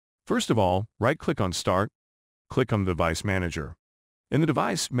First of all, right-click on Start, click on the Device Manager. In the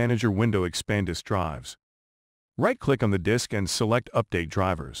Device Manager window, expand Disk Drives. Right-click on the disk and select Update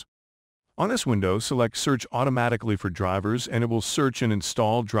Drivers. On this window, select Search Automatically for Drivers and it will search and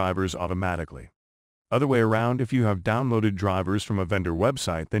install drivers automatically. Other way around, if you have downloaded drivers from a vendor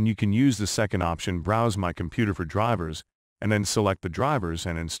website, then you can use the second option, Browse My Computer for Drivers, and then select the drivers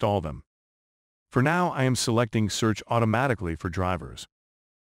and install them. For now, I am selecting Search Automatically for Drivers.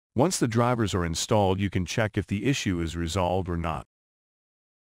 Once the drivers are installed, you can check if the issue is resolved or not.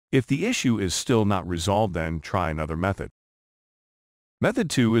 If the issue is still not resolved, then try another method. Method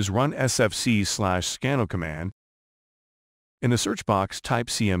 2 is run sfc/scanl command. In the search box, type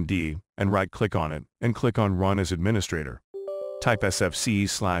cmd and right-click on it and click on Run as Administrator. Type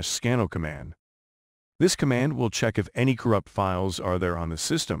sfc/scanl command. This command will check if any corrupt files are there on the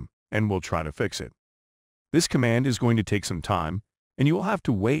system and will try to fix it. This command is going to take some time and you will have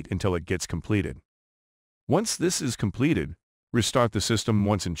to wait until it gets completed. Once this is completed, restart the system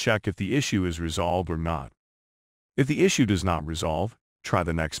once and check if the issue is resolved or not. If the issue does not resolve, try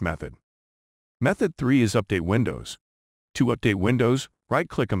the next method. Method 3 is Update Windows. To update Windows,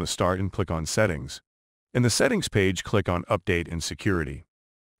 right-click on the Start and click on Settings. In the Settings page, click on Update and Security.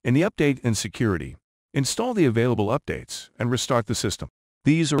 In the Update and Security, install the available updates and restart the system.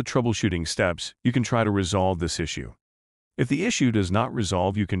 These are the troubleshooting steps you can try to resolve this issue. If the issue does not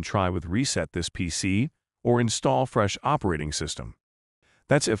resolve, you can try with reset this PC or install fresh operating system.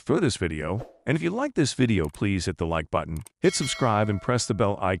 That's it for this video, and if you like this video, please hit the like button, hit subscribe and press the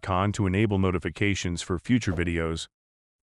bell icon to enable notifications for future videos.